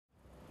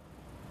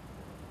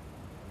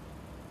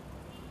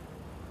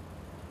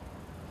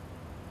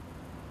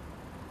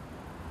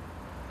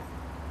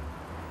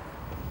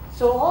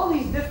So all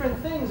these different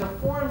things are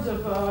forms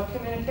of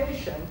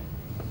communication.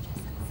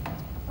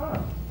 Oh, I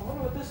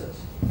wonder what this is.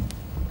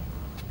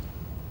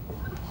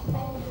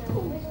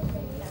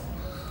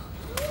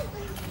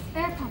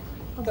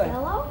 A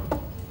bellow?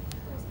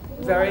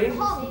 Very,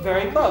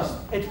 very close.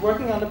 It's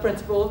working on the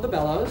principle of the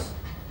bellows.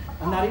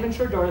 I'm not even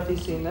sure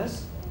Dorothy's seen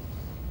this.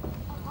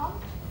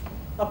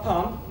 A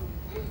pump.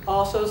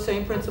 Also,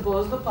 same principle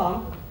as the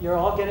pump. You're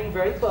all getting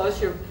very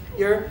close. You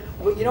know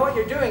what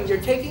you're doing?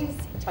 You're taking,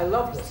 I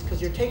love this,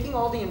 because you're taking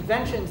all the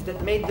inventions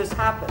that made this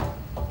happen.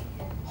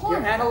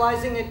 You're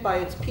analyzing it by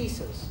its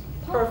pieces.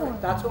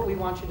 Perfect. That's what we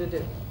want you to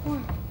do.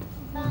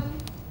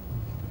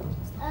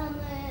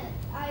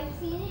 I've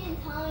seen it in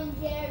Tom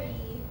and Jerry.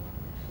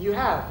 You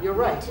have. You're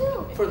right.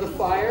 For the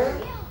fire,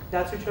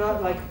 that's what you're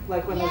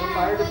like when there's a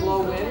fire to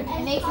blow wind.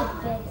 It makes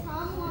it big.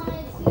 Tom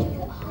wanted to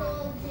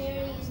pull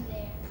Jerry in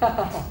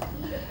there.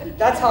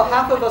 That's how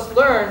half of us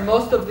learn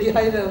most of the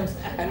items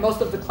and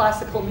most of the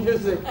classical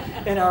music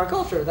in our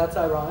culture. That's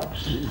ironic.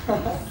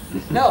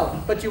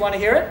 No, but you want to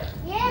hear it?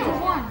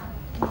 Yeah.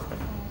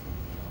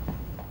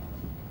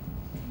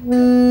 Oh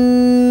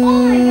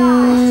my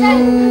gosh.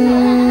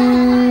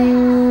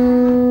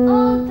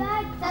 Oh,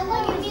 that's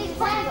like a music.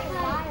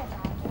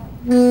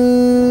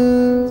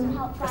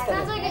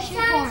 Sounds like a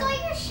ship horn. Sounds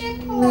like a ship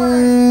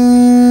horn.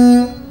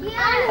 Yeah.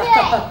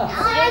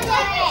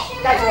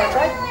 Guys, you want to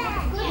try?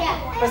 Yeah.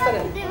 Press that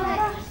in.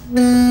 Oh,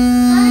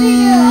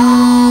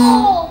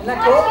 Isn't that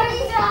cool? I want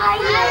to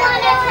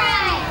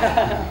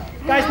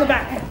try. Guys in the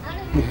back.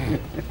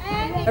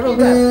 Everyone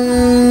grab.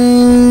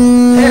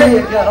 There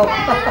you go.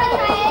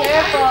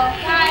 Careful,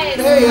 guys.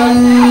 There you go.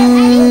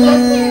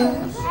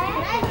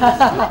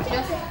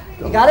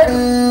 You got it?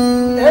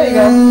 There you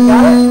go. You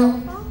got it?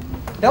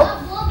 Nope.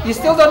 You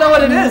still don't know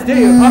what it is, do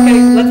you? Okay,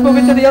 let's move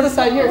it to the other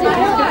side here.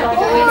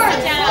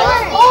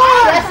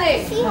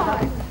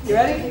 You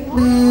ready?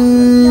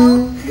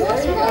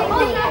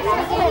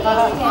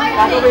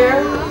 Back over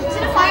here.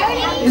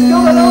 You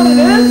still don't know what it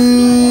is?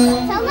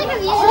 Sounds like a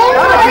music.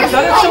 God, you've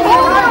done it so many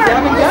times. You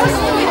haven't guessed?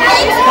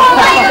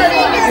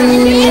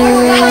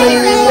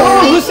 Oh,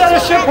 who said a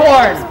ship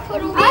horn?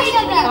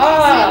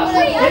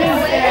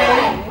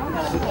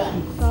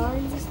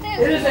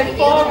 It is a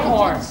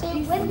foghorn.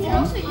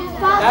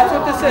 That's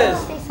what this is.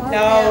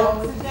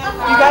 Now,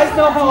 you guys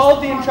know how old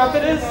the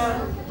Intrepid is?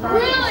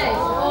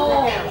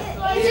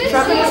 The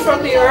Intrepid is from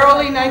the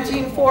early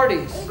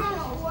 1940s.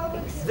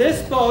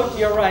 This boat,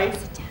 you're right,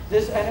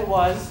 this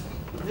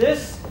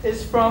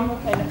is from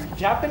a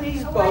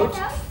Japanese boat.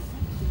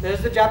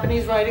 There's the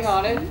Japanese writing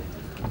on it.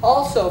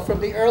 Also from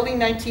the early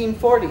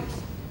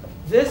 1940s.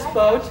 This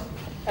boat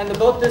and the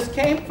boat this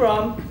came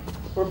from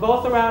were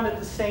both around at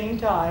the same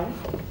time.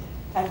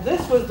 And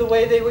this was the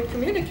way they would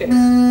communicate.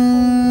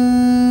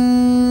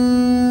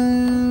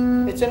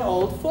 It's an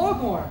old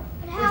foghorn,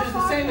 which is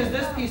the same as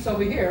this piece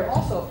over here,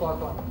 also a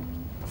foghorn.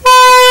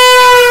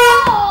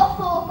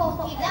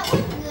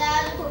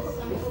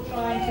 People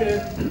trying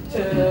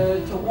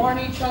to warn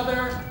each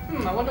other.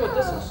 I wonder what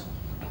this is.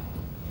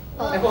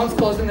 Everyone's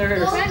closing their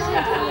ears.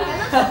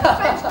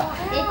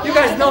 You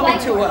guys know me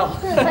too well.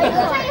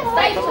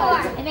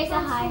 It makes a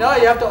high. No,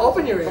 you have to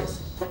open your ears.